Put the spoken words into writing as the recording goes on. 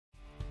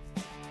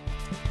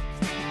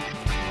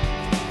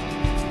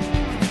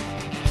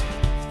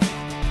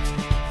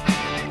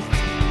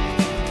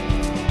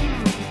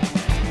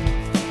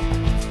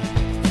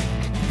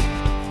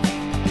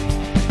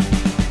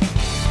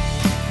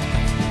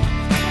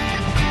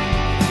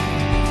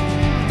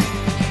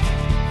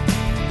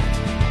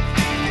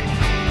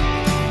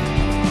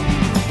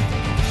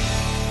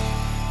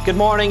Good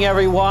morning,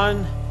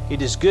 everyone.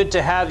 It is good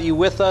to have you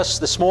with us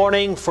this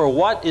morning for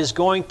what is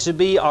going to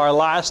be our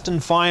last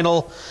and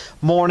final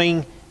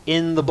morning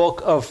in the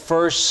book of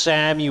 1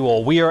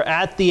 Samuel. We are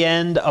at the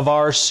end of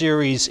our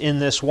series in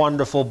this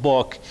wonderful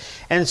book.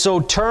 And so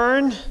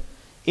turn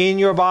in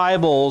your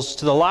Bibles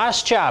to the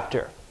last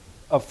chapter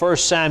of 1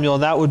 Samuel,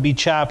 and that would be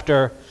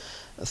chapter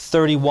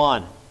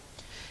 31.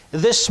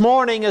 This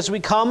morning, as we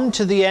come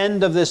to the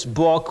end of this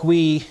book,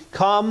 we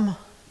come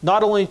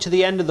not only to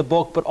the end of the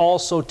book, but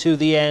also to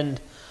the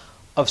end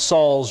of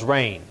Saul's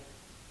reign.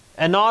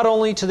 And not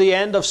only to the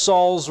end of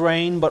Saul's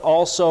reign, but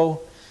also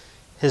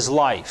his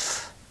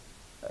life.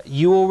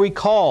 You will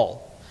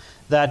recall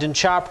that in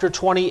chapter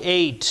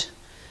 28,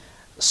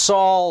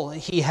 Saul,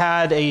 he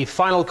had a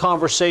final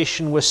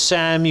conversation with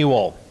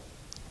Samuel.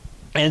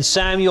 And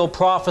Samuel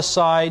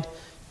prophesied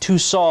to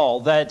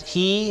Saul that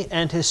he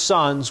and his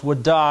sons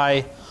would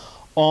die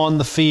on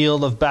the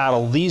field of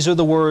battle. These are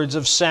the words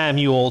of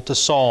Samuel to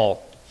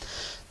Saul.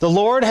 The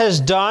Lord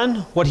has done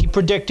what he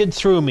predicted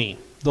through me.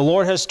 The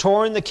Lord has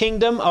torn the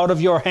kingdom out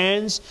of your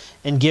hands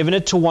and given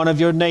it to one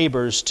of your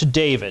neighbors, to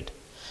David.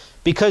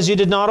 Because you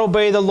did not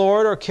obey the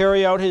Lord or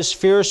carry out his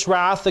fierce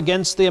wrath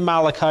against the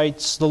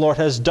Amalekites, the Lord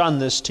has done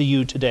this to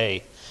you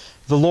today.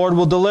 The Lord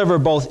will deliver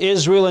both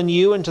Israel and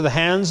you into the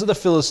hands of the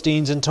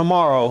Philistines, and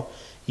tomorrow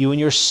you and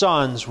your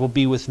sons will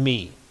be with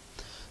me.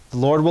 The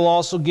Lord will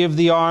also give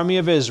the army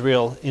of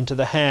Israel into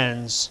the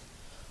hands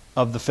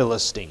of the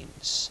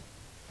Philistines.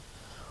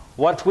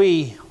 What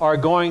we are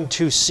going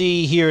to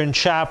see here in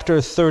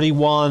chapter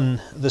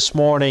 31 this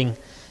morning,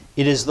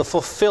 it is the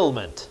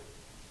fulfillment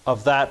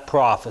of that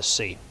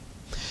prophecy.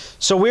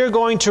 So we're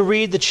going to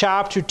read the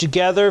chapter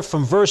together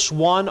from verse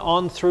 1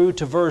 on through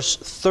to verse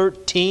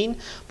 13.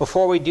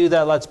 Before we do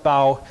that, let's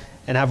bow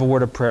and have a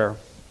word of prayer.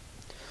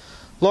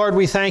 Lord,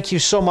 we thank you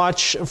so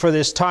much for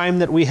this time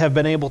that we have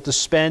been able to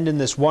spend in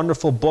this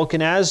wonderful book.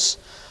 And as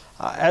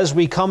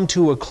we come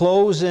to a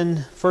close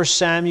in 1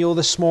 Samuel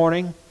this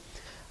morning,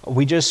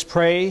 we just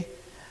pray,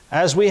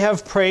 as we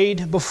have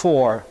prayed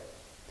before,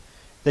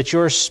 that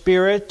your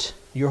Spirit,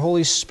 your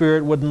Holy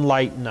Spirit, would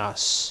enlighten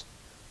us.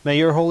 May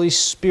your Holy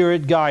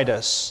Spirit guide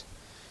us,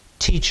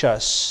 teach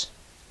us,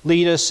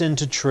 lead us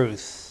into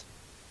truth.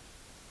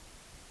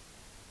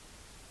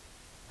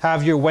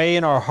 Have your way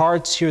in our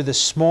hearts here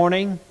this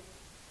morning.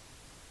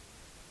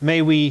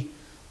 May we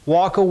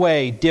walk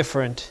away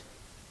different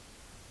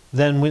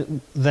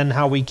than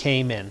how we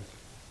came in.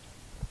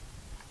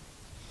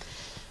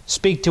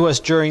 Speak to us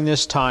during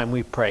this time,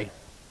 we pray.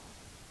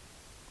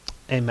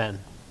 Amen.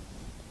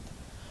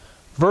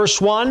 Verse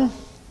 1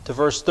 to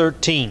verse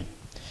 13.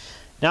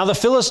 Now the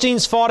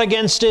Philistines fought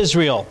against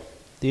Israel.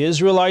 The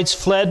Israelites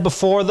fled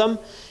before them,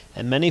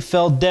 and many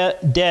fell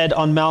dead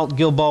on Mount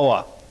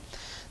Gilboa.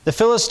 The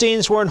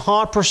Philistines were in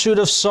hot pursuit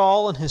of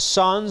Saul and his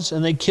sons,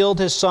 and they killed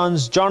his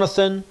sons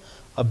Jonathan,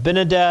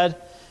 Abinadab,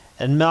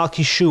 and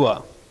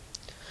Malchishua.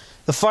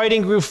 The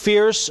fighting grew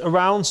fierce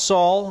around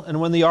Saul, and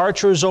when the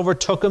archers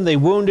overtook him, they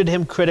wounded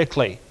him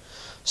critically.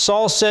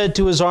 Saul said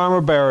to his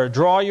armor-bearer,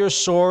 "Draw your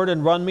sword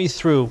and run me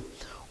through,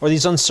 or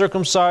these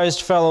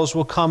uncircumcised fellows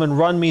will come and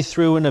run me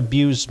through and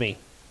abuse me."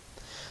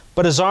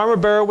 But his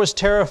armor-bearer was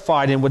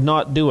terrified and would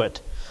not do it.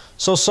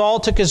 So Saul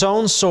took his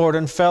own sword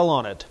and fell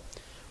on it.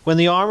 When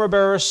the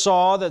armor-bearer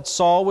saw that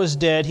Saul was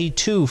dead, he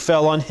too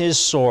fell on his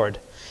sword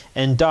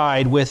and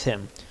died with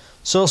him.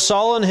 So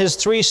Saul and his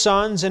 3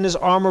 sons and his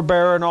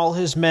armor-bearer and all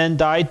his men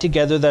died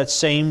together that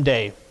same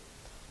day.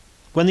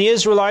 When the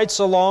Israelites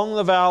along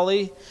the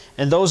valley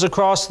and those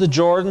across the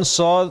Jordan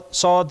saw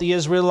that the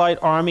Israelite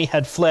army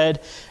had fled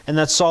and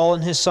that Saul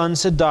and his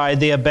sons had died,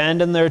 they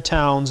abandoned their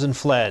towns and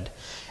fled.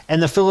 And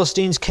the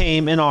Philistines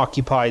came and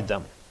occupied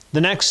them.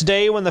 The next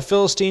day, when the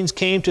Philistines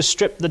came to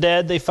strip the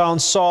dead, they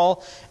found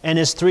Saul and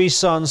his 3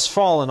 sons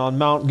fallen on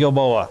Mount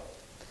Gilboa.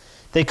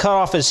 They cut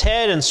off his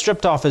head and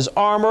stripped off his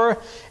armor,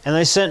 and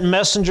they sent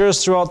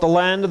messengers throughout the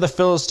land of the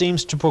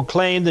Philistines to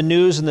proclaim the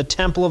news in the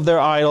temple of their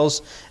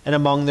idols and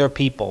among their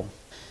people.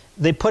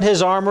 They put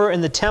his armor in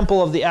the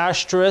temple of the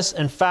Ashtoreth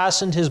and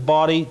fastened his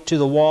body to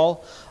the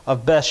wall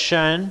of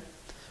Bethshan.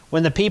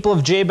 When the people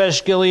of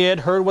Jabesh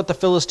Gilead heard what the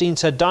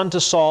Philistines had done to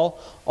Saul,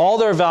 all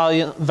their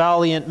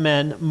valiant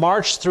men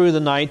marched through the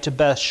night to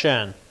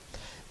Bethshan.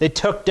 They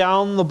took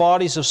down the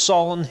bodies of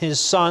Saul and his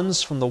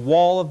sons from the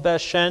wall of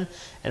Bethshan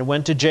and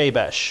went to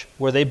Jabesh,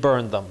 where they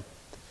burned them.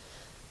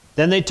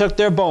 Then they took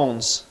their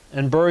bones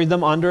and buried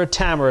them under a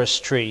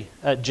tamarisk tree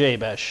at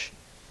Jabesh,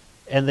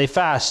 and they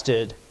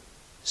fasted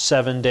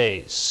 7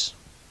 days.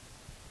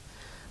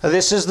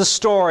 This is the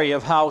story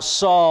of how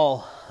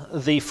Saul,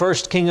 the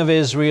first king of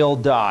Israel,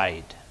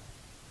 died.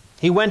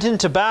 He went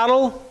into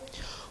battle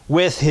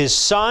with his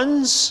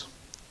sons,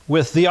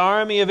 with the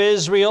army of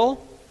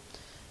Israel,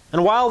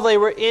 and while they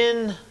were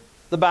in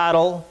the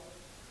battle,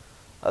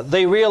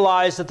 they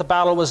realized that the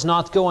battle was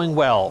not going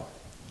well.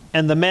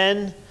 And the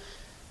men,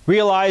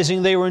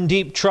 realizing they were in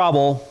deep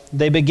trouble,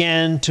 they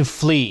began to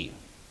flee.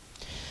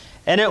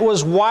 And it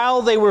was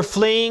while they were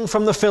fleeing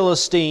from the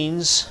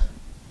Philistines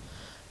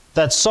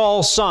that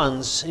Saul's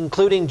sons,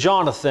 including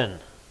Jonathan,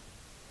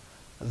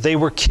 they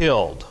were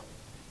killed.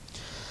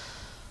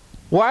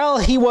 While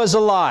he was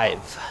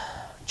alive,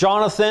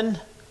 Jonathan,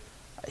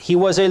 he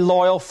was a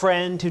loyal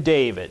friend to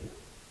David.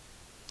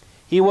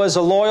 He was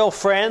a loyal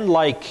friend,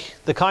 like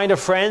the kind of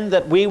friend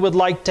that we would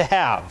like to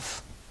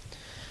have.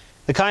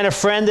 The kind of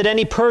friend that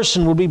any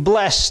person would be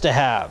blessed to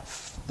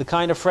have. The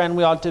kind of friend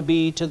we ought to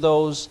be to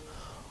those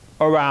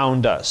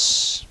around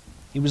us.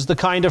 He was the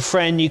kind of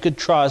friend you could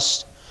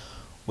trust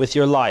with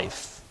your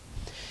life.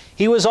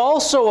 He was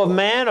also a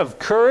man of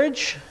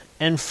courage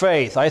and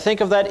faith. I think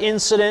of that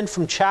incident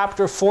from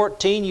chapter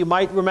 14, you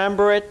might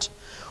remember it,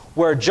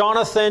 where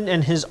Jonathan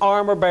and his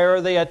armor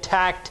bearer, they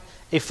attacked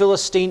a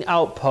Philistine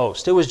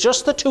outpost. It was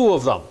just the two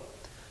of them,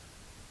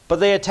 but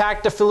they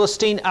attacked a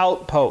Philistine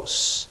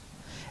outpost.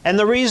 And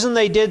the reason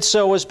they did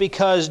so was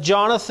because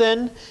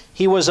Jonathan,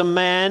 he was a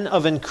man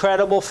of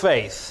incredible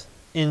faith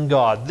in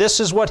God. This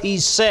is what he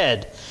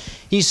said.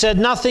 He said,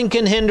 "Nothing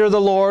can hinder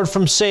the Lord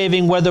from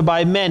saving, whether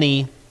by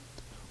many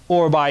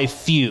or by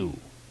few."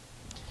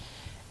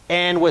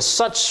 And with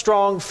such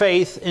strong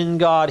faith in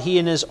God, he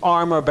and his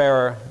armor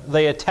bearer,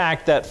 they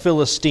attacked that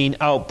Philistine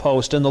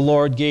outpost, and the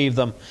Lord gave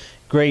them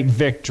great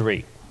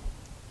victory.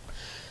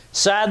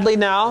 Sadly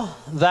now,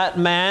 that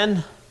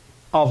man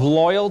of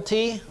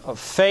loyalty, of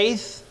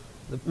faith,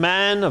 the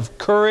man of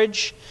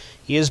courage,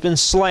 he has been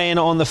slain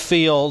on the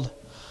field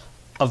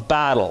of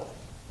battle.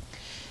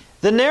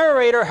 The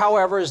narrator,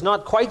 however, is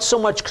not quite so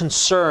much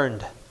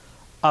concerned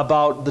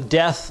about the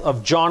death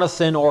of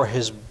Jonathan or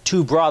his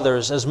two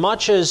brothers as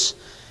much as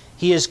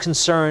he is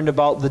concerned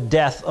about the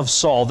death of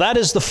Saul. That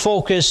is the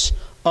focus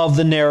of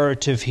the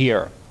narrative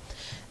here.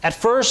 At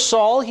first,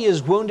 Saul, he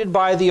is wounded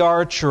by the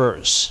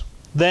archers.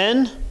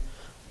 Then,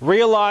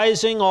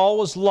 realizing all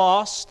was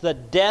lost,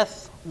 that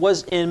death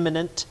was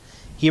imminent,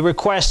 he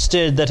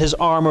requested that his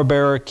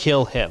armor-bearer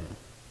kill him.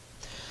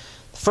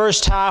 The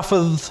first half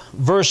of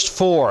verse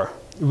 4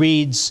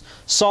 reads,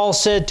 "Saul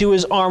said to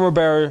his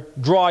armor-bearer,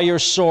 'Draw your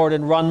sword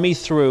and run me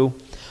through,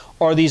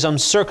 or these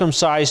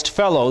uncircumcised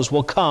fellows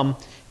will come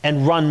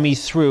and run me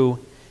through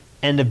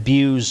and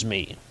abuse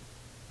me.'"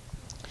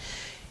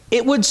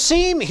 It would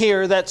seem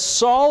here that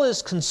Saul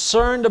is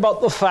concerned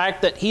about the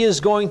fact that he is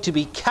going to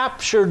be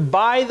captured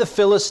by the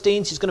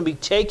Philistines. He's going to be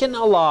taken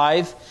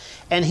alive,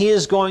 and he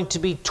is going to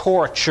be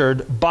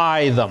tortured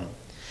by them.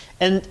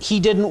 And he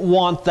didn't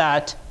want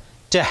that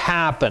to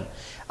happen.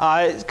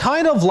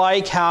 Kind of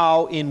like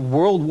how in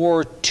World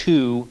War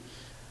II,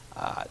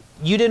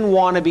 you didn't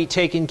want to be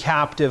taken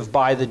captive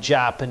by the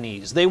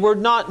Japanese. They were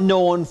not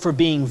known for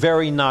being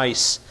very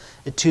nice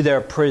to their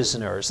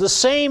prisoners. The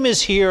same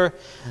is here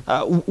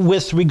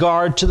with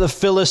regard to the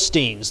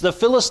Philistines. The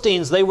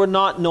Philistines, they were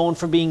not known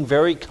for being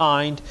very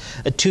kind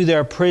to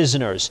their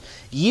prisoners.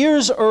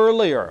 Years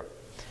earlier,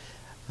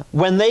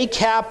 when they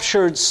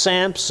captured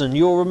Samson,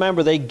 you'll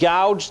remember they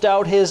gouged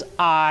out his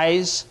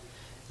eyes.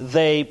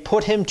 They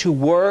put him to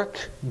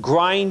work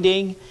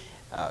grinding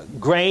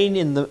grain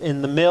in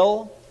the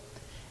mill,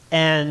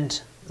 and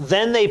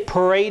then they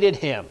paraded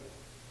him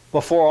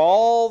before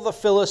all the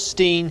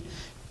Philistine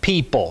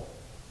people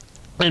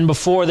and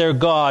before their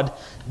god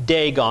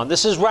Dagon.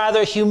 This is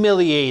rather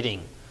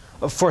humiliating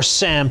for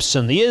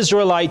Samson, the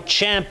Israelite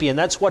champion.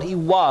 That's what he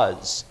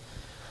was.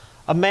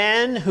 A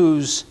man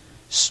whose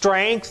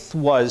strength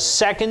was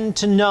second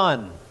to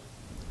none.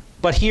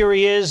 But here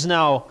he is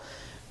now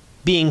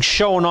being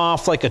shown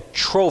off like a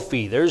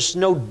trophy. There's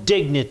no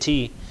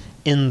dignity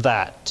in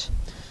that.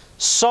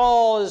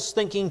 Saul is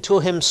thinking to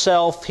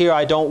himself here,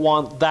 I don't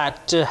want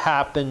that to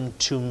happen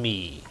to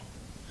me.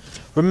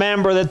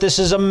 Remember that this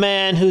is a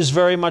man who's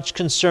very much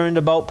concerned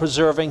about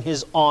preserving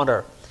his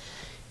honor,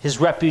 his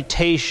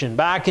reputation.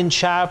 Back in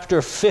chapter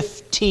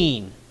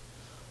 15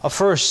 of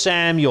 1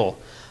 Samuel,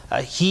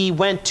 he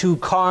went to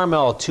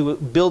Carmel to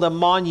build a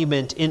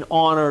monument in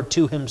honor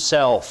to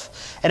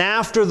himself. And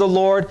after the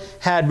Lord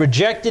had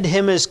rejected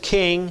him as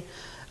king,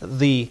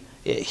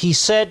 he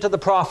said to the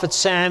prophet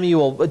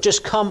Samuel,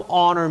 just come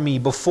honor me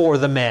before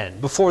the men,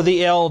 before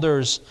the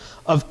elders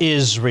of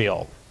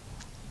Israel.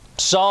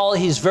 Saul,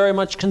 he's very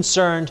much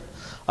concerned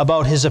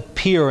about his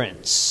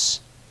appearance.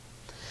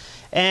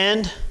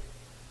 And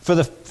for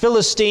the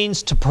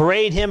Philistines to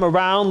parade him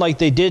around like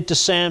they did to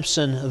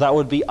Samson, that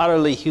would be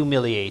utterly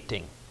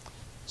humiliating.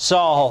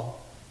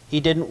 Saul, he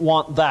didn't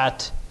want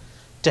that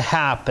to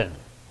happen.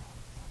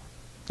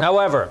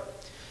 However,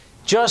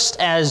 just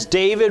as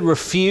David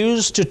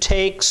refused to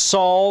take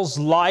Saul's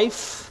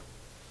life,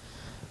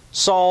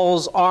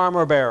 Saul's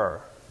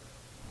armor-bearer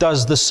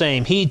does the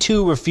same. He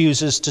too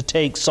refuses to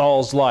take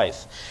Saul's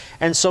life.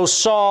 And so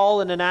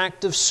Saul, in an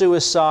act of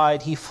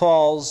suicide, he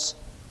falls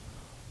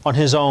on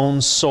his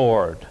own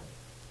sword.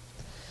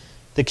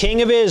 The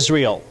king of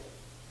Israel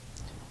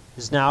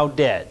is now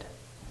dead.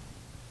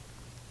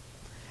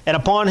 And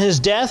upon his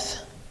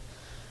death,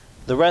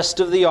 the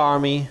rest of the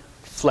army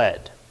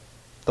fled.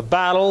 The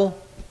battle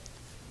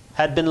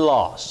had been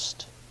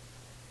lost.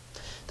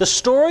 The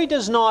story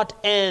does not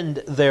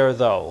end there,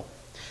 though.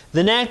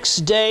 The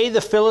next day,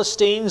 the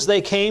Philistines, they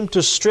came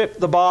to strip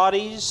the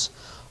bodies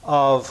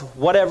of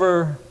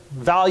whatever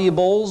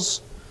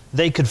valuables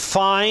they could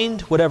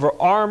find, whatever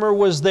armor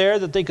was there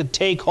that they could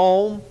take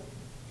home.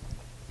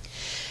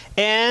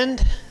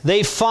 And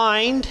they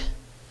find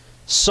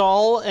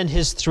Saul and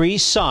his 3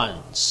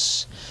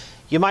 sons.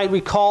 You might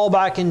recall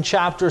back in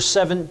chapter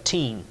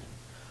 17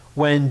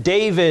 when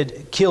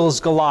David kills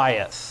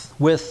Goliath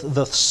with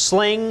the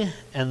sling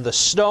and the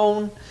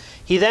stone.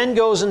 He then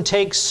goes and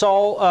takes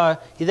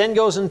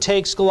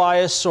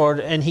Goliath's sword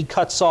and he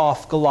cuts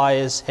off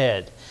Goliath's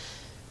head.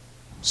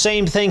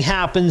 Same thing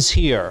happens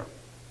here.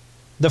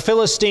 The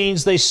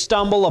Philistines, they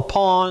stumble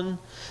upon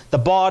the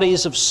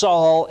bodies of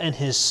Saul and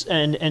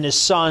his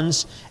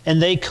sons,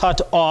 and they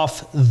cut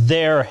off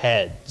their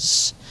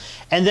heads.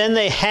 And then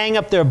they hang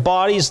up their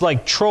bodies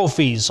like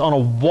trophies on a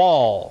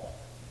wall.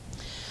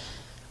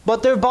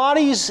 But their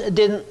bodies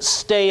didn't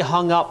stay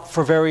hung up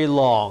for very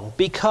long,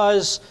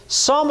 because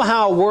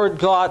somehow word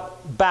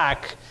got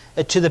back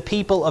to the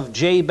people of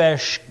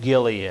Jabesh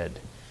Gilead.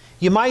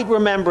 You might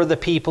remember the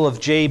people of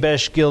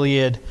Jabesh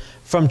Gilead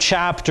from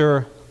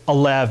chapter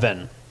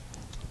 11.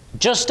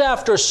 Just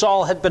after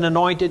Saul had been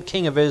anointed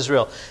king of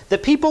Israel, the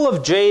people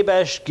of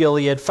Jabesh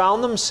Gilead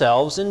found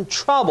themselves in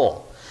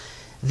trouble.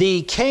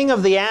 The king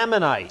of the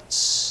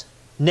Ammonites,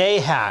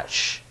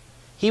 Nahash,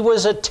 he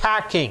was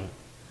attacking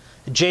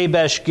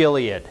Jabesh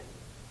Gilead.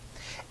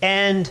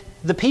 And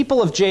the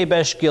people of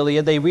Jabesh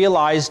Gilead, they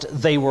realized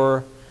they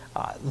were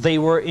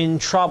in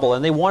trouble,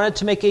 and they wanted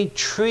to make a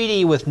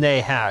treaty with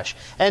Nahash.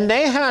 And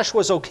Nahash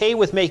was okay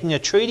with making a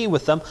treaty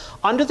with them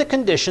under the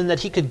condition that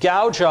he could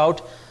gouge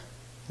out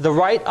the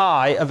right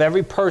eye of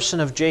every person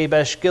of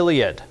Jabesh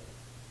Gilead.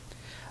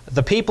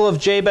 The people of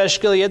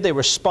Jabesh Gilead, they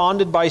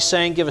responded by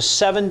saying, give us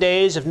 7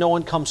 days. If no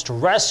one comes to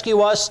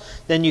rescue us,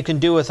 then you can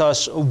do with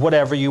us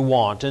whatever you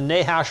want. And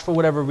Nahash, for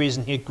whatever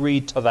reason, he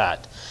agreed to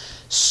that.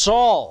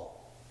 Saul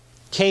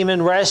came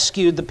and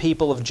rescued the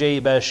people of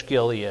Jabesh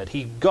Gilead.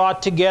 He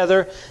got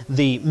together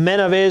the men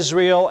of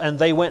Israel, and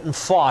they went and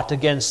fought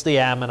against the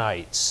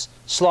Ammonites,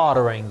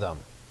 slaughtering them.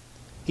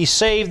 He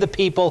saved the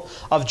people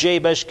of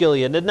Jabesh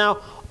Gilead. And now,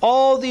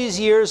 all these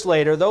years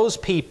later, those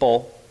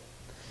people,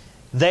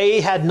 they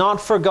had not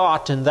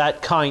forgotten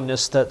that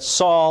kindness that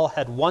Saul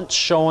had once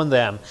shown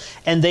them,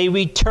 and they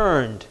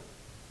returned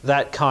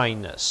that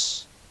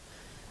kindness.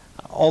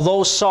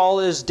 Although Saul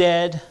is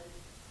dead,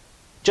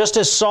 just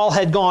as Saul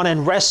had gone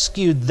and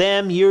rescued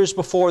them years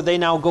before, they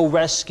now go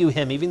rescue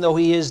him. Even though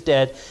he is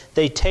dead,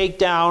 they take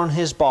down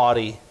his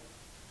body,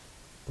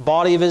 the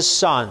body of his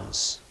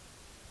sons.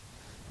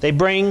 They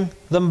bring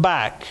them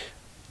back.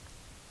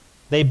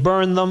 They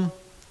burn them,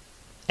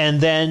 and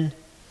then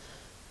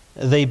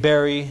they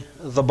bury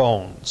the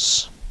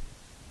bones.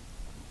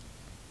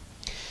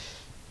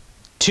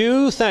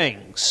 2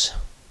 things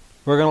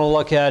we're going to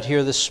look at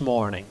here this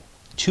morning.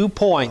 2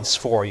 points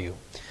for you.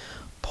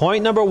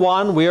 Point number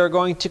 1, we are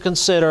going to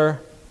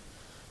consider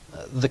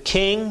the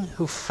king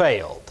who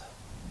failed.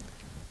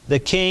 The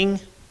king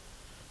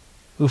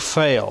who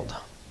failed.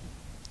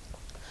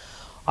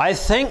 I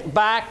think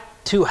back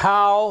to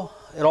how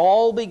it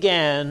all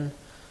began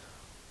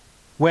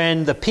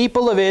when the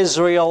people of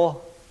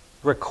Israel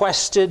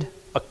requested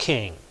a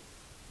king.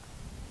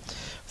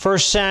 1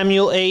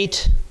 Samuel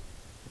 8,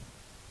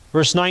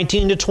 verse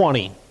 19 to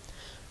 20.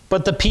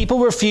 But the people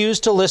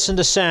refused to listen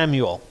to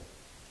Samuel.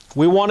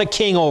 We want a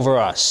king over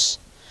us.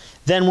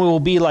 Then we will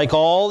be like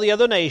all the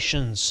other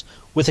nations,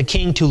 with a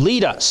king to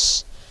lead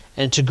us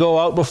and to go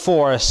out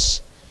before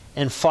us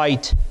and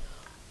fight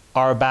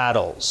our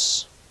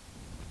battles.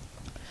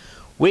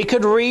 We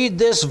could read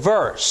this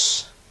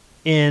verse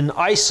in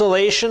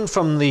isolation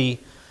from the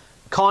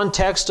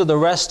context of the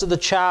rest of the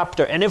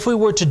chapter. And if we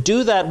were to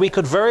do that, we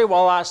could very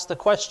well ask the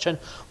question,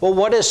 well,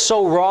 what is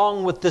so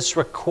wrong with this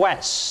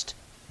request?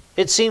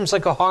 It seems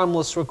like a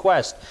harmless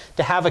request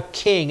to have a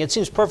king. It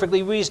seems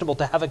perfectly reasonable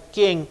to have a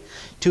king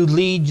to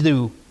lead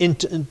you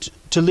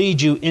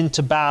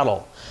into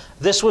battle.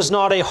 This was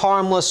not a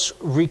harmless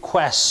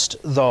request,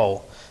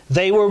 though.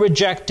 They were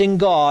rejecting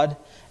God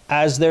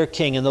as their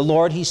king, and the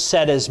Lord, He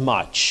said as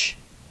much.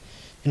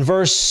 In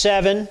verse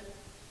 7,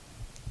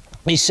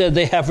 He said,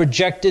 they have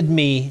rejected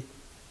me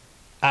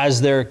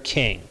as their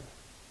king.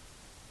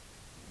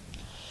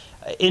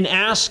 In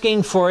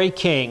asking for a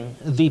king,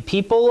 the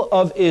people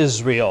of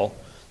Israel,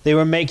 they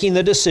were making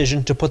the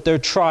decision to put their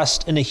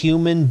trust in a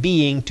human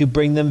being to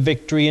bring them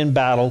victory in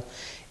battle,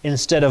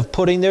 instead of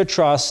putting their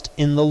trust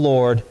in the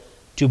Lord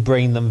to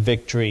bring them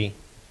victory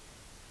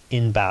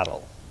in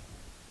battle.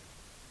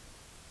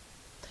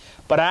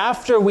 But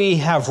after we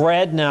have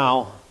read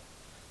now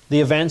the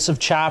events of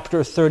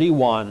chapter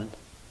 31,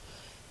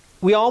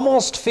 we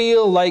almost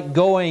feel like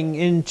going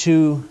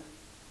into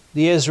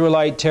the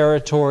Israelite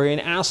territory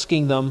and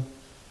asking them,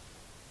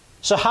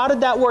 so how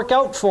did that work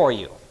out for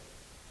you?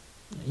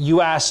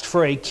 You asked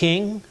for a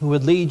king who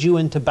would lead you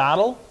into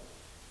battle,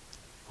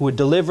 who would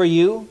deliver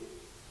you.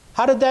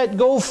 How did that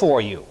go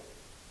for you?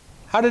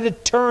 How did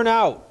it turn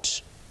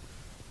out?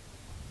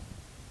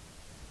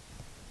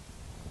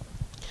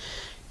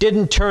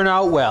 Didn't turn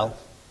out well.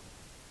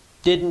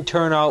 Didn't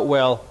turn out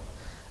well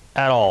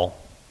at all.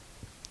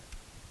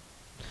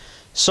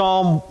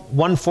 Psalm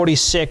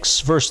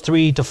 146, verse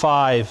 3 to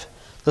 5,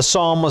 the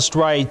psalmist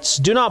writes,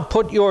 "Do not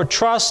put your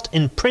trust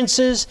in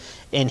princes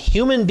and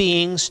human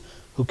beings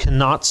who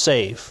cannot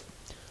save.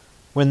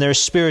 When their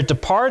spirit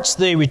departs,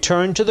 they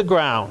return to the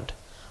ground.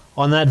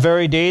 On that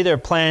very day their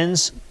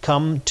plans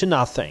come to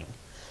nothing.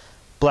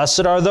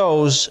 Blessed are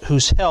those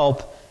whose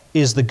help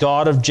is the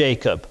God of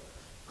Jacob,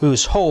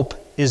 whose hope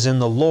is in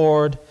the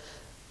Lord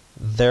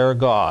their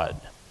God."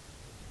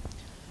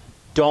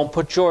 Don't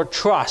put your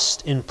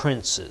trust in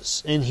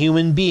princes, in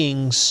human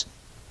beings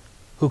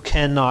who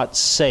cannot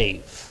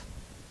save.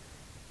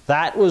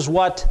 That was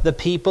what the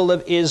people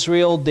of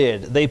Israel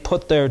did. They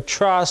put their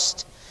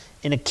trust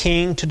in a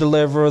king to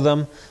deliver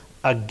them.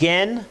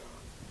 Again,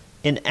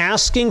 in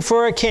asking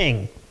for a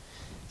king,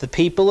 the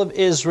people of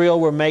Israel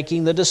were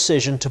making the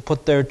decision to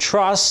put their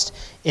trust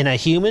in a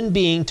human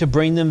being to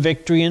bring them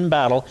victory in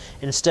battle,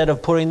 instead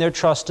of putting their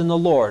trust in the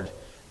Lord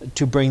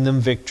to bring them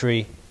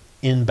victory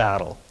in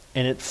battle.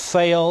 And it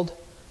failed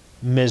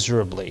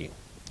miserably.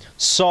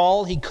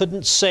 Saul, he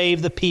couldn't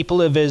save the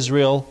people of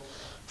Israel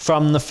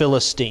from the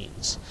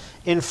Philistines.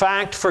 In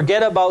fact,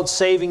 forget about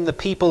saving the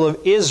people of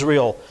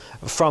Israel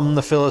from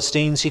the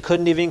Philistines. He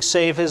couldn't even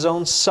save his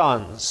own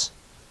sons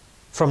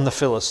from the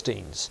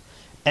Philistines.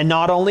 And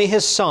not only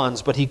his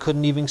sons, but he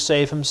couldn't even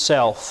save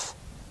himself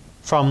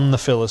from the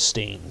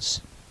Philistines.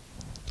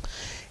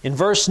 In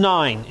verse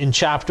 9, in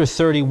chapter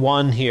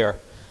 31 here,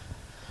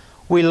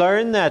 we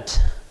learn that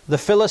the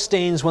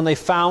Philistines, when they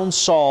found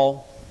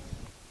Saul,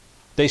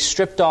 they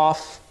stripped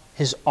off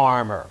his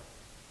armor.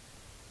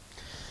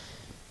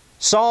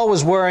 Saul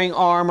was wearing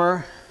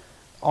armor,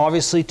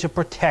 obviously to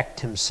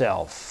protect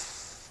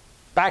himself.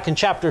 Back in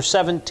chapter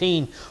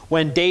 17,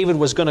 when David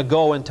was going to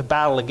go into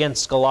battle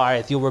against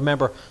Goliath, you'll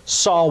remember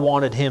Saul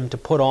wanted him to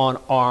put on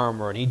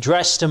armor, and he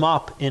dressed him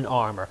up in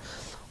armor,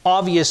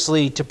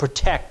 obviously to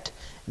protect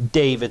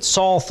David.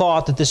 Saul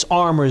thought that this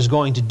armor is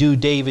going to do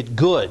David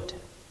good.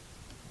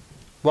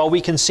 Well,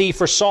 we can see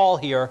for Saul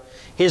here,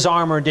 his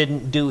armor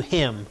didn't do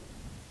him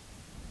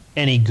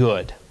any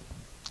good.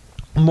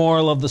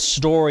 Moral of the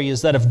story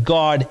is that if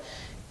God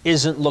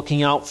isn't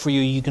looking out for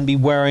you, you can be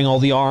wearing all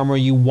the armor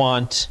you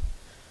want,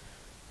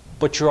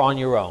 but you're on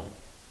your own.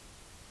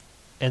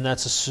 And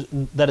that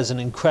is an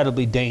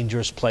incredibly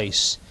dangerous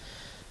place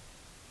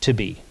to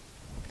be.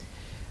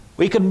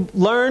 We could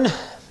learn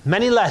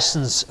many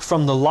lessons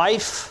from the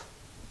life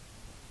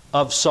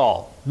of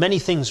Saul. Many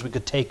things we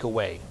could take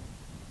away.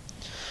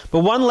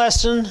 But one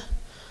lesson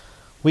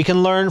we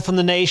can learn from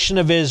the nation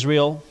of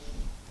Israel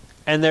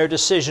and their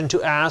decision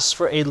to ask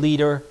for a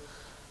leader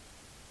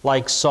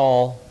like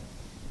Saul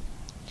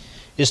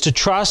is to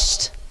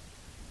trust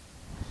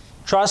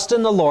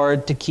in the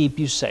Lord to keep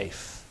you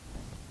safe,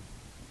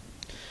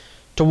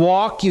 to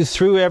walk you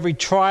through every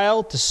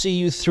trial, to see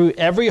you through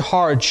every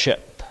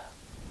hardship.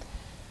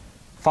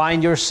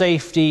 Find your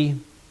safety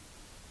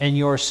and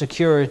your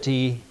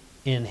security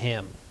in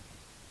Him,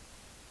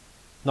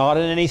 not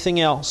in anything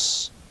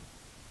else,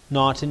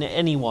 not in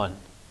anyone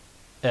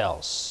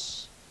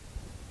else.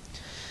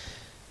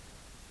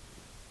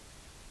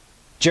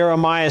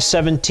 Jeremiah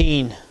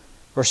 17,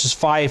 verses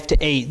 5 to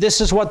 8.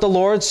 This is what the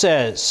Lord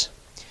says.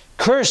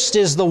 "Cursed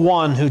is the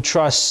one who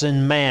trusts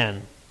in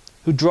man,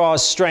 who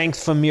draws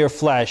strength from mere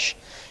flesh,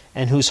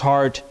 and whose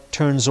heart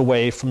turns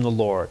away from the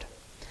Lord.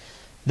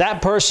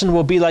 That person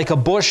will be like a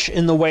bush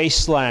in the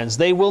wastelands.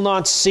 They will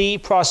not see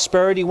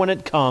prosperity when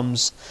it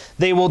comes.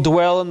 They will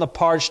dwell in the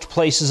parched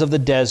places of the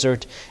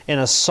desert, in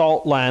a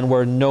salt land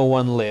where no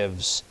one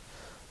lives.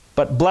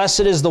 But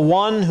blessed is the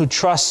one who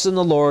trusts in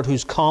the Lord,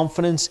 whose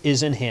confidence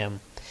is in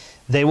Him.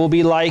 They will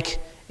be like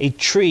a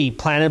tree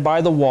planted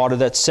by the water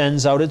that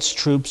sends out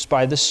its roots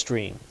by the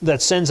stream.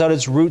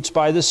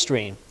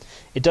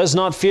 It does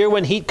not fear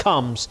when heat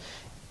comes.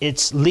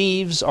 Its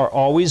leaves are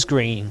always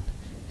green.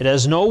 It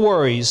has no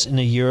worries in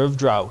a year of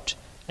drought,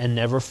 and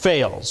never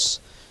fails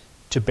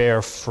to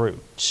bear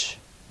fruit."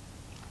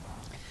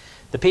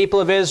 The people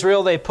of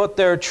Israel, they put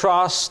their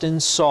trust in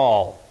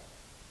Saul,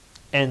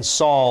 and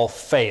Saul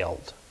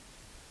failed.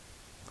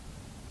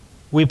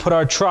 We put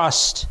our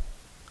trust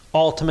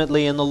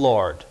ultimately in the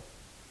Lord.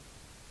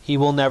 He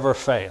will never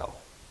fail.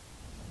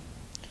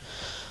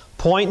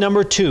 Point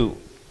number 2.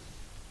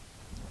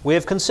 We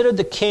have considered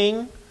the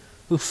king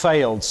who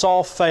failed.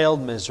 Saul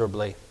failed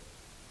miserably.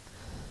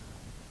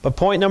 But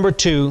point number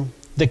 2,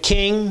 the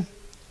king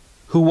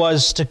who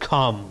was to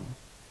come.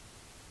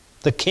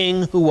 The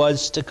king who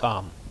was to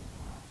come.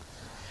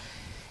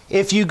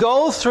 If you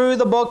go through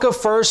the book of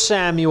 1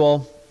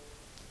 Samuel,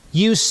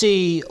 you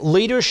see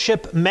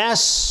leadership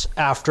mess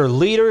after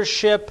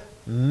leadership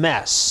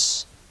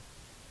mess.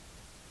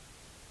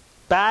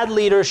 Bad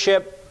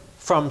leadership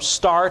from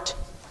start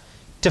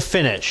to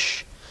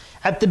finish.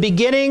 At the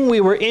beginning,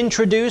 we were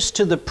introduced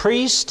to the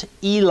priest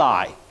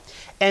Eli.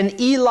 And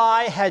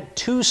Eli had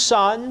 2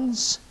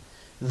 sons.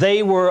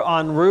 They were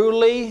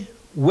unruly,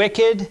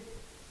 wicked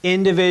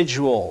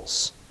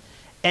individuals.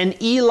 And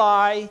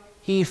Eli,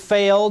 he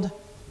failed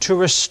to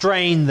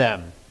restrain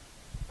them.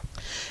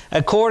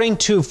 According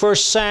to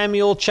 1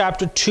 Samuel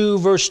chapter 2,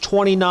 verse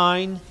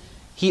 29,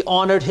 he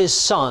honored his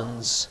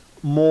sons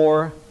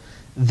more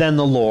than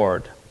the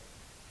Lord.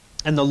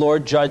 And the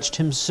Lord judged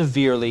him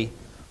severely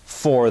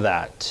for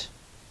that.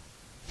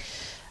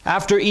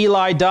 After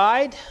Eli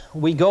died,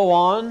 we go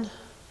on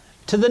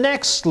to the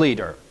next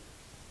leader,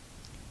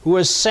 who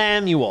is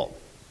Samuel.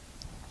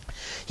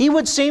 He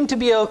would seem to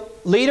be a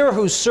leader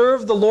who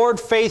served the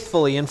Lord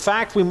faithfully. In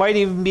fact, we might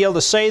even be able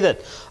to say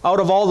that out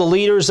of all the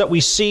leaders that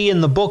we see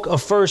in the book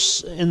of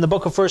First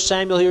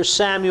Samuel here,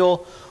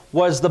 Samuel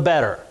was the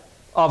better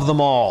of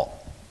them all.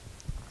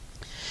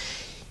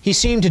 He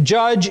seemed to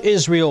judge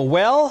Israel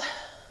well,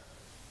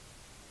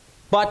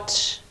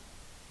 but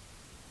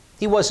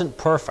he wasn't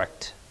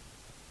perfect.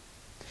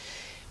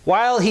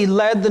 While he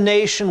led the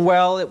nation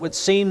well, it would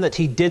seem that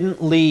he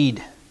didn't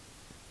lead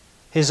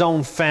his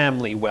own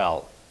family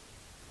well.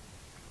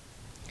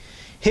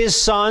 His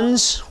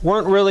sons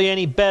weren't really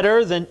any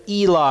better than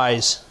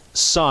Eli's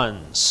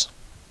sons.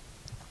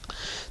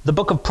 The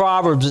book of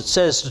Proverbs, it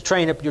says to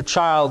train up your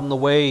child in the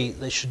way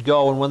they should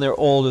go, and when they're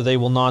older they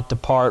will not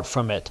depart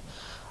from it.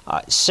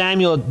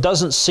 Samuel, it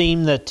doesn't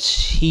seem that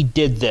he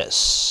did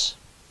this.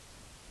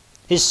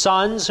 His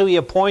sons, who he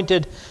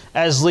appointed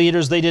as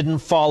leaders, they didn't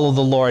follow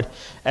the Lord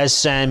as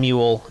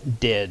Samuel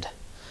did.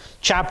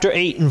 Chapter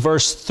 8 and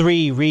verse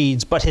 3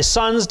 reads, "But his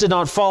sons did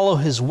not follow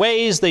his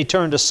ways. They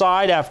turned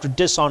aside after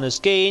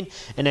dishonest gain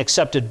and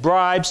accepted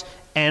bribes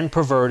and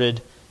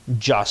perverted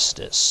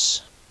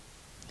justice."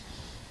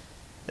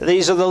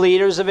 These are the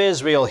leaders of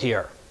Israel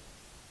here.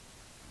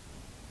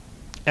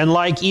 And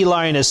like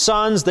Eli and his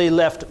sons, they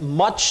left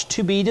much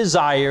to be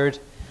desired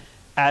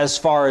as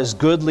far as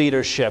good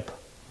leadership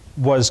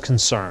was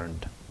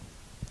concerned.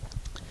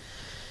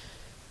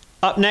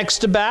 Up next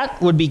to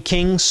bat would be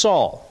King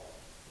Saul.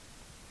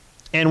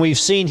 And we've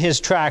seen his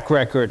track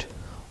record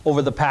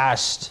over the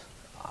past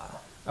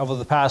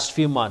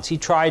few months. He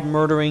tried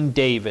murdering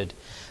David.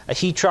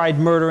 He tried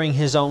murdering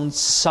his own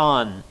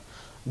son,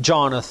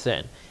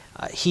 Jonathan.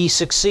 He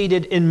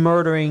succeeded in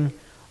murdering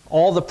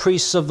all the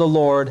priests of the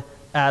Lord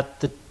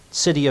at the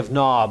city of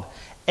Nob.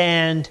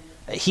 And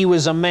he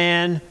was a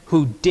man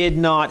who did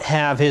not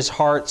have his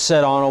heart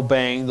set on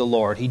obeying the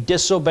Lord. He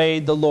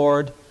disobeyed the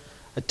Lord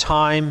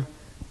time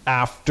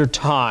after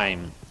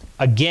time.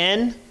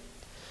 Again,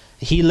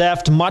 he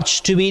left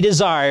much to be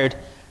desired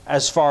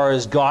as far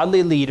as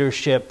godly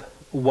leadership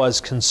was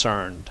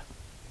concerned.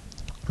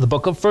 The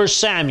book of 1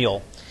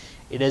 Samuel,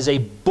 it is a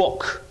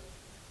book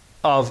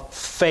of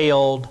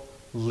failed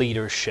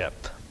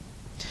leadership.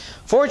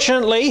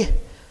 Fortunately,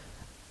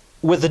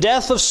 with the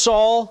death of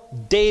Saul,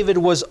 David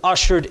was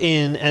ushered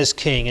in as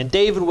king. And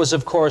David was,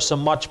 of course, a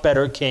much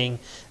better king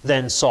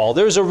than Saul.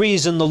 There's a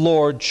reason the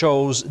Lord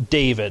chose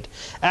David.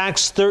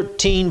 Acts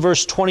 13,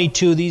 verse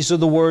 22, these are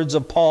the words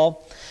of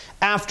Paul.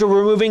 "After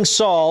removing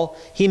Saul,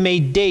 he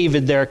made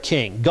David their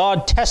king.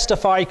 God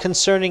testified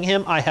concerning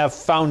him, I have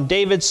found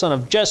David, son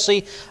of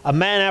Jesse, a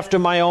man after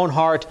my own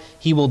heart.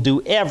 He will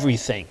do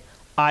everything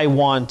I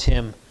want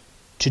him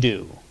to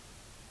do."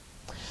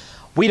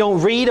 We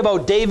don't read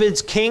about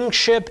David's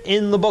kingship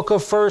in the book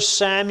of 1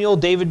 Samuel.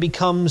 David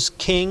becomes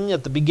king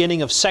at the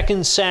beginning of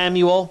 2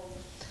 Samuel.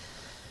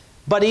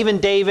 But even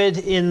David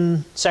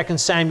in 2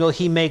 Samuel,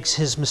 he makes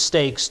his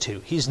mistakes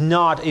too. He's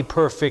not a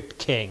perfect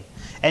king.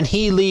 And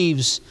he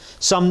leaves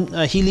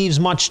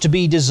much to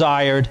be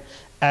desired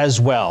as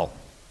well.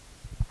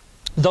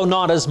 Though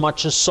not as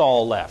much as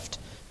Saul left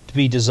to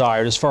be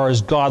desired as far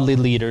as godly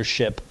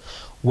leadership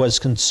was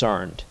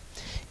concerned.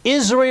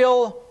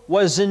 Israel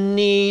was in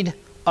need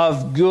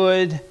of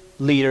good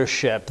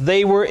leadership.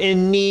 They were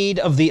in need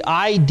of the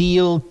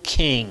ideal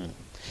king.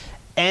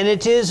 And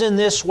it is in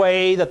this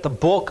way that the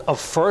book of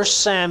 1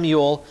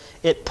 Samuel,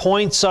 it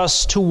points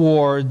us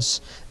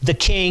towards the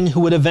king who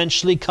would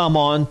eventually come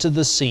onto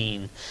the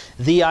scene.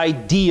 The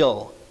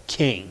ideal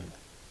king,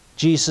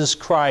 Jesus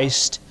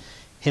Christ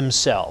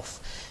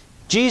himself.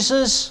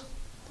 Jesus,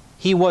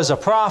 he was a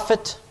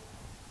prophet,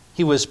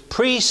 he was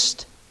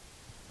priest,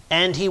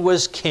 and he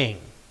was king.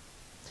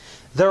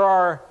 There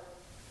are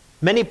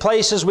many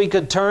places we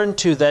could turn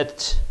to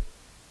that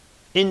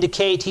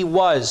indicate he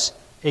was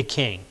a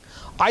king.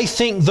 I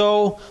think,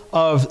 though,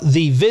 of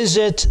the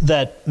visit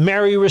that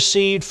Mary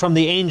received from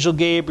the angel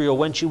Gabriel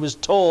when she was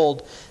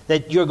told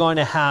that you're going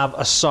to have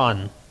a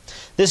son.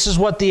 This is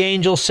what the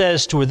angel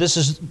says to her. This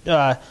is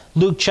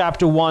Luke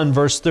chapter 1,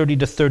 verse 30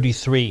 to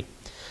 33.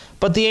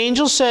 "But the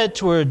angel said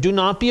to her, 'Do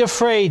not be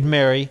afraid,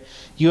 Mary.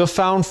 You have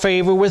found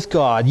favor with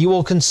God. You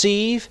will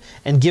conceive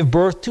and give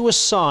birth to a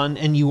son,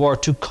 and you are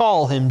to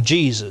call him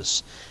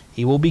Jesus.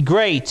 He will be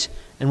great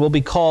and will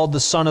be called the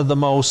Son of the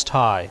Most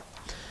High.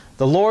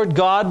 The Lord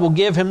God will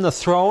give him the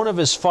throne of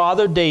his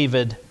father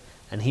David,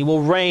 and he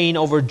will reign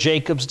over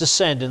Jacob's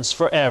descendants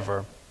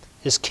forever.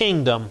 His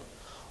kingdom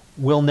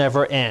will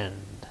never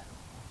end.'"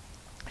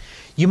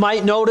 You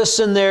might notice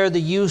in there the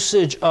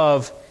usage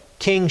of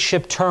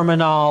kingship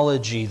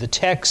terminology. The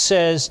text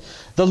says,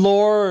 "The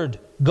Lord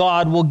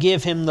God will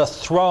give him the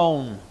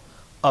throne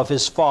of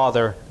his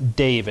father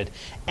David,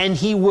 and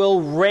he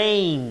will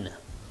reign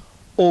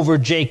over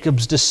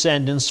Jacob's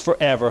descendants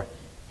forever.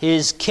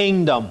 His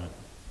kingdom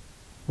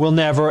will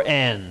never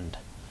end.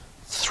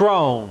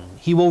 Throne,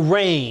 he will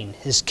reign,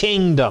 his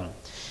kingdom.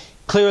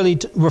 Clearly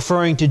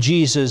referring to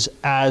Jesus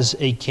as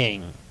a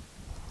king.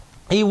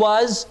 He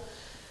was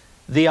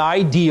the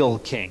ideal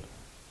king.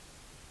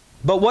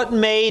 But what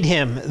made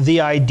him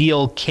the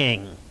ideal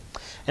king?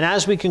 And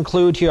as we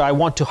conclude here, I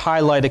want to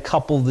highlight a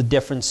couple of the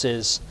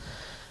differences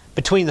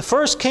between the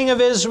first king of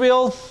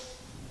Israel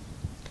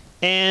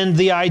and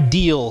the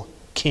ideal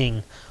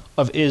king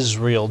of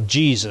Israel,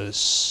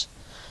 Jesus.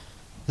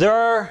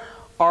 There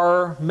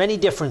are many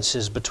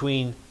differences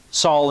between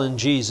Saul and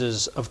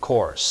Jesus, of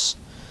course.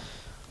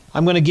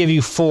 I'm going to give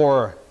you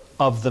 4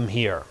 of them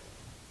here.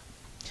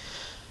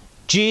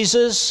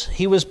 Jesus,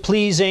 he was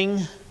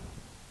pleasing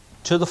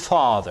to the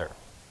Father.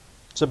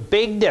 It's a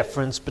big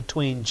difference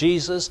between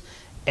Jesus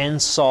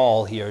and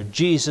Saul here.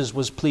 Jesus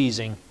was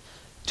pleasing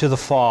to the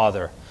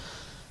Father.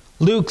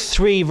 Luke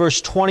 3,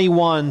 verse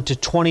 21 to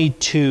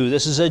 22.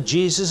 This is at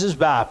Jesus'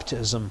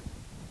 baptism.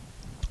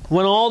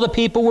 When all the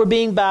people were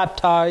being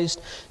baptized,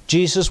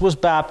 Jesus was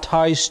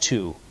baptized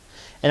too.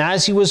 And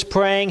as he was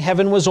praying,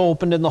 heaven was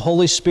opened, and the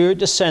Holy Spirit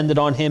descended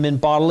on him in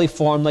bodily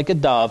form like a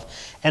dove.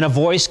 And a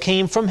voice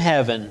came from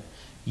heaven,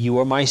 "You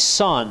are my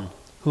Son,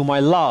 whom I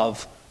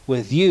love.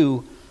 With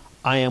you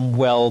I am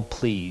well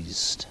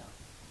pleased."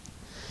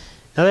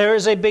 Now there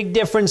is a big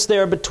difference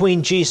there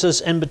between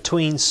Jesus and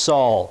between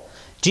Saul.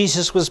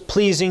 Jesus was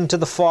pleasing to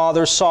the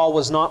Father. Saul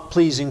was not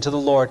pleasing to the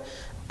Lord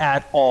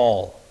at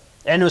all.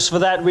 And it was for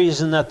that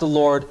reason that the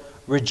Lord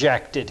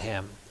rejected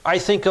him. I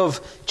think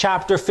of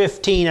chapter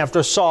 15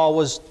 after Saul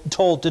was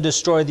told to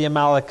destroy the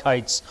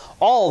Amalekites,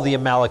 all the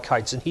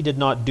Amalekites, and he did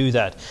not do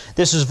that.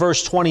 This is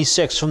verse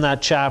 26 from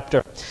that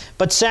chapter.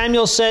 But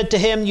Samuel said to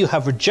him, "You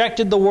have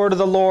rejected the word of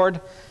the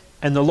Lord,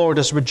 and the Lord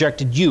has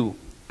rejected you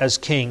as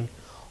king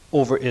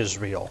over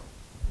Israel."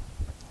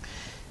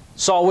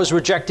 Saul was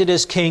rejected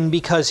as king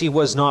because he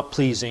was not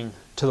pleasing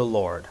to the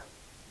Lord.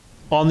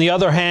 On the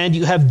other hand,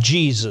 you have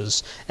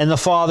Jesus, and the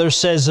Father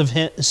says of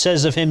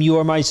him, "You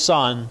are my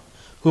Son,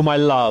 whom I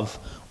love.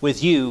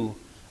 With you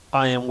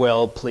I am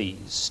well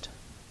pleased."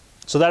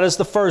 So that is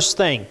the first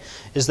thing,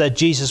 is that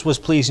Jesus was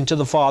pleasing to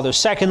the Father.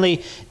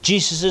 Secondly,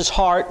 Jesus'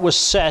 heart was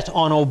set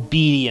on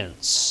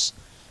obedience.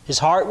 His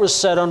heart was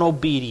set on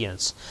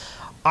obedience.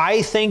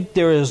 I think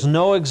there is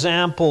no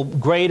example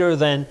greater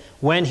than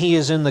when he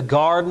is in the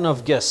Garden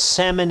of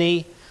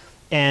Gethsemane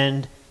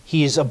and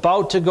he is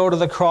about to go to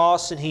the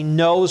cross and he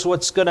knows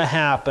what's going to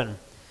happen.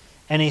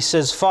 And he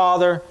says,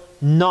 "Father,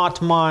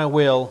 not my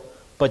will,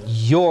 but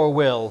your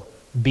will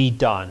be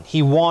done."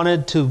 He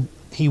wanted to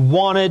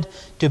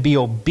be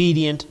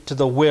obedient to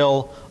the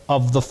will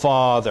of the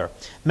Father.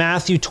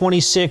 Matthew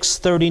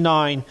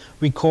 26:39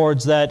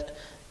 records that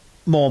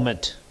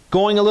moment.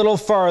 Going a little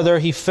further,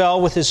 he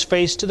fell with his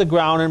face to the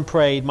ground and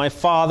prayed, "My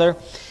Father,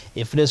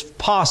 if it is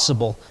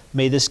possible,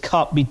 may this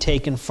cup be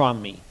taken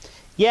from me.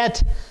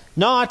 Yet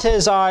not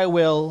as I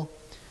will,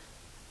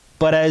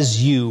 but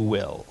as you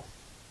will."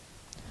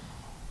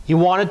 He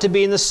wanted to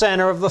be in the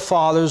center of the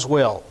Father's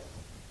will.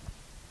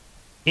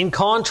 In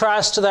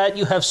contrast to that,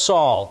 you have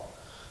Saul,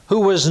 who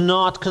was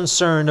not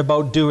concerned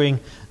about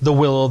doing the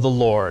will of the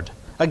Lord.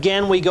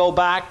 Again, we go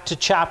back to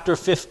chapter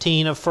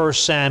 15 of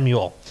 1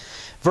 Samuel.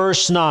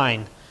 Verse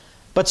 9.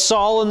 But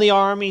Saul and the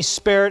army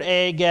spared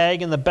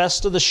Agag and the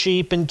best of the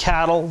sheep and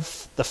cattle,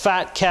 the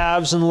fat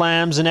calves and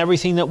lambs and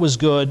everything that was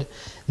good.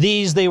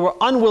 These they were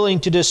unwilling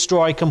to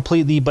destroy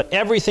completely, but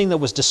everything that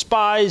was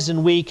despised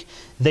and weak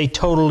they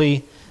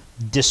totally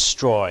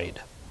destroyed.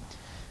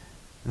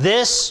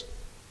 This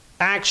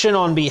action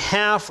on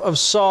behalf of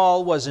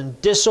Saul was in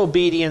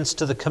disobedience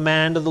to the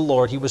command of the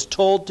Lord. He was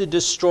told to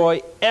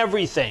destroy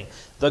everything,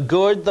 the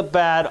good, the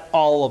bad,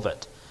 all of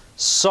it.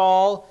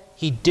 Saul,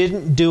 he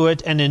didn't do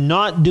it, and in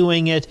not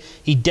doing it,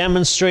 he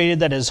demonstrated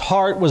that his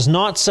heart was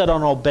not set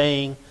on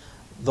obeying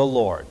the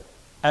Lord,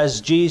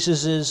 as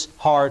Jesus'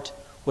 heart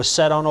was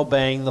set on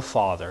obeying the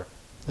Father.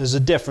 There's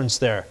a difference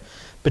there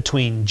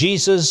between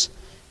Jesus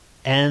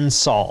and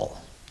Saul.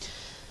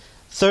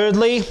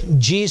 Thirdly,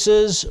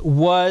 Jesus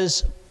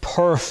was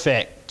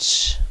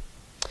perfect.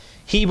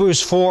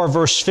 Hebrews 4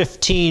 verse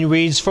 15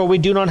 reads, "For we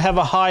do not have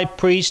a high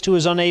priest who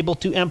is unable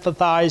to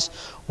empathize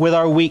with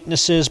our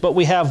weaknesses, but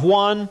we have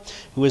one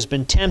who has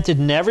been tempted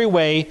in every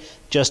way,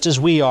 just as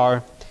we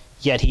are,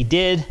 yet he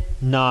did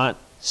not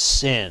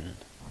sin."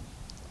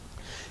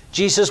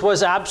 Jesus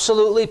was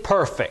absolutely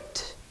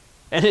perfect.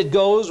 And it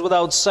goes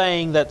without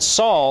saying that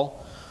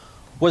Saul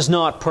was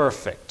not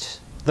perfect.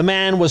 The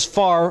man was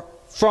far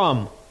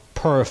from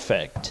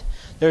perfect.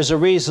 There's a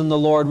reason the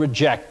Lord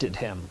rejected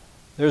him.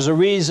 There's a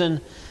reason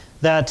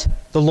that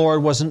the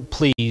Lord wasn't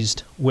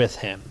pleased with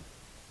him.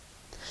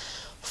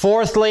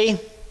 Fourthly,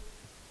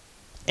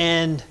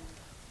 and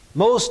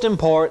most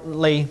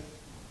importantly,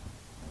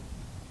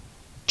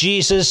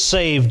 Jesus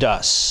saved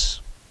us.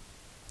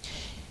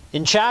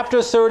 In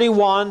chapter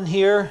 31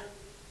 here,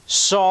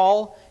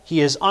 Saul, he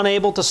is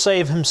unable to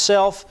save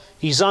himself.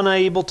 He's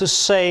unable to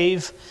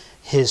save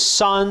his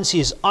sons. He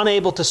is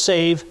unable to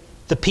save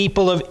the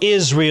people of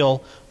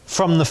Israel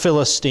from the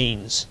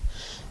Philistines.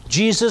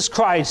 Jesus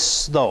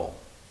Christ, though,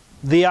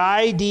 the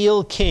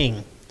ideal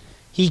king.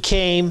 He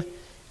came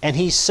and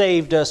he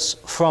saved us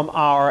from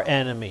our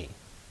enemy.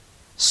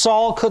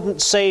 Saul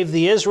couldn't save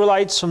the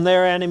Israelites from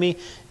their enemy.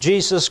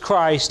 Jesus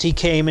Christ, he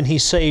came and he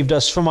saved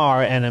us from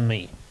our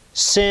enemy,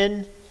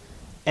 sin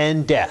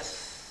and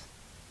death.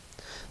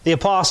 The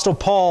Apostle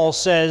Paul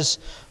says,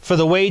 "For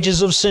the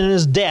wages of sin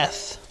is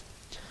death,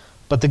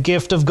 but the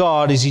gift of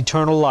God is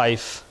eternal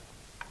life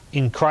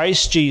in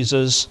Christ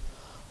Jesus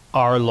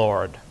our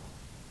Lord."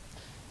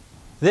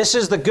 This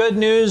is the good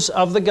news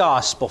of the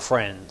gospel,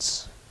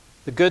 friends.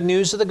 The good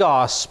news of the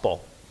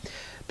gospel.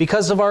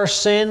 Because of our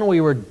sin,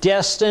 we were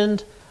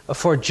destined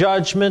for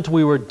judgment.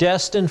 We were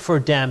destined for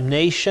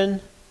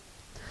damnation.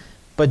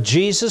 But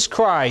Jesus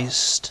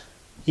Christ,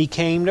 he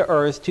came to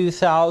earth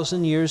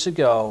 2,000 years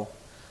ago,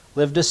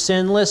 lived a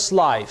sinless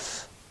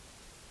life,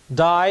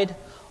 died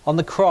on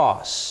the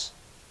cross,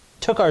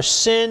 took our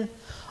sin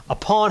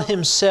upon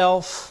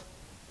himself,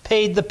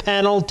 paid the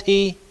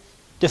penalty,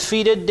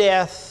 defeated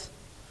death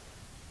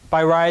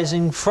by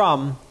rising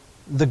from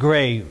the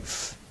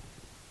grave.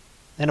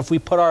 And if we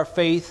put our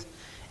faith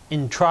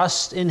and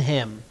trust in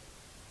him,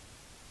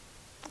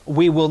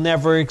 we will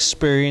never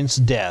experience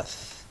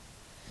death.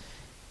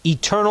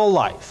 Eternal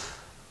life.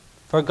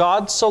 For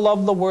God so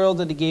loved the world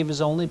that he gave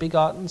his only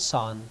begotten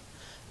Son,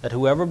 that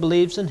whoever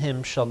believes in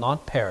him shall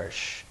not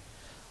perish,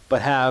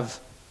 but have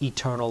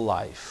eternal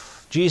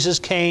life. Jesus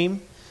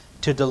came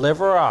to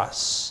deliver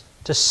us,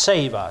 to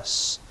save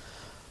us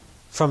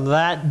from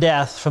that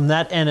death, from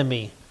that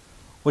enemy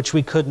which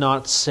we could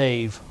not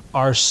save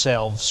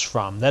ourselves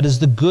from. That is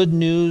the good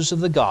news of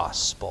the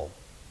gospel.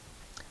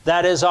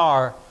 That is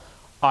our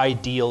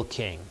ideal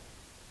king.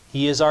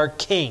 He is our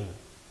king.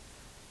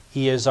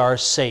 He is our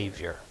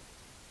Savior.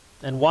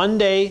 And one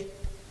day,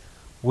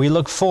 we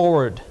look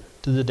forward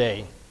to the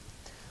day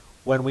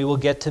when we will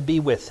get to be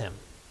with him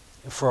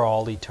for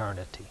all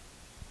eternity.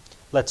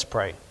 Let's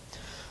pray.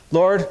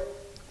 Lord,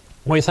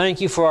 we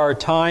thank you for our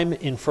time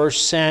in 1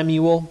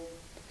 Samuel.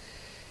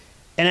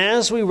 And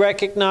as we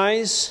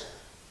recognize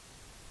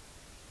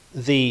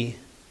the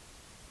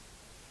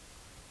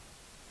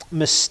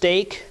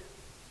mistake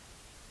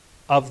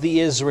of the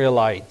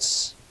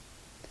Israelites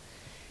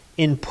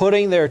in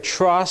putting their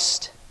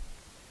trust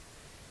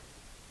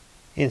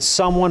in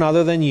someone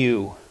other than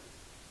you,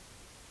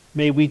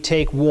 may we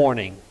take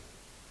warning.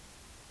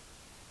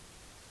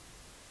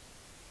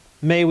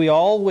 May we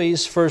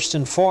always, first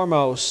and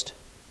foremost,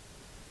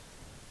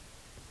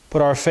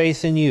 put our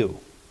faith in you,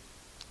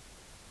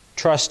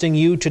 trusting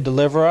you to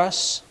deliver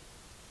us,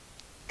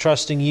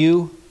 trusting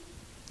you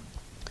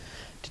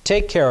to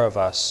take care of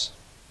us.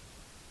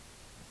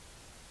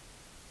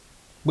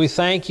 We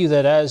thank you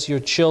that as your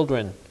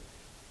children,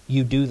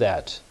 you do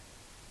that.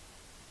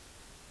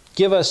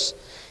 Give us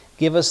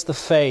the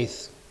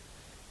faith,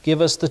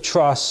 give us the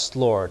trust,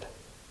 Lord,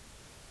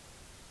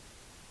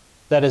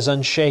 that is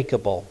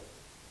unshakable.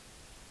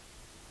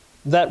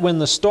 That when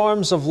the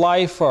storms of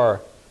life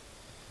are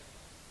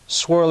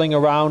swirling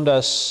around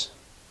us,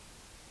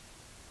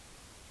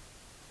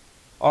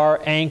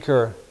 our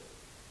anchor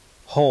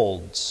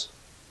holds.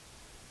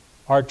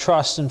 Our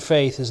trust and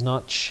faith is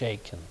not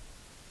shaken.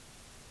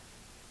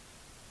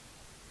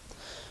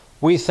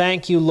 We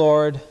thank you,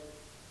 Lord,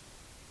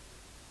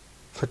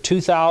 for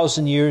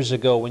 2,000 years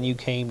ago when you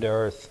came to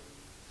earth.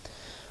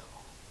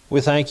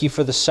 We thank you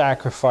for the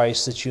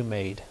sacrifice that you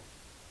made.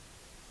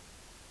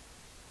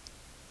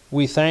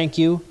 We thank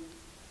you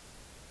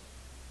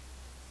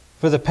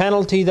for the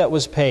penalty that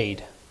was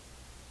paid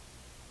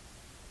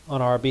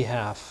on our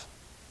behalf.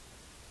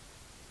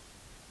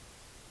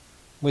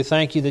 We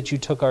thank you that you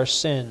took our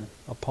sin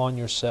upon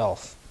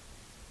yourself.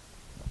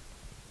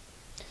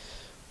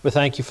 We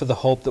thank you for the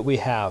hope that we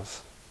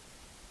have,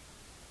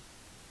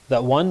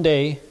 that one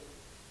day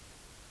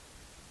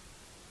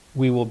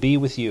we will be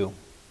with you,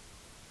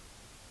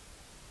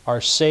 our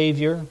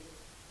Savior,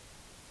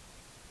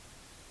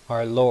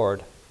 our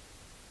Lord,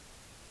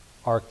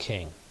 our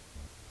King.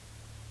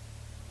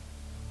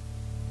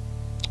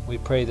 We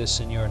pray this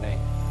in your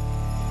name.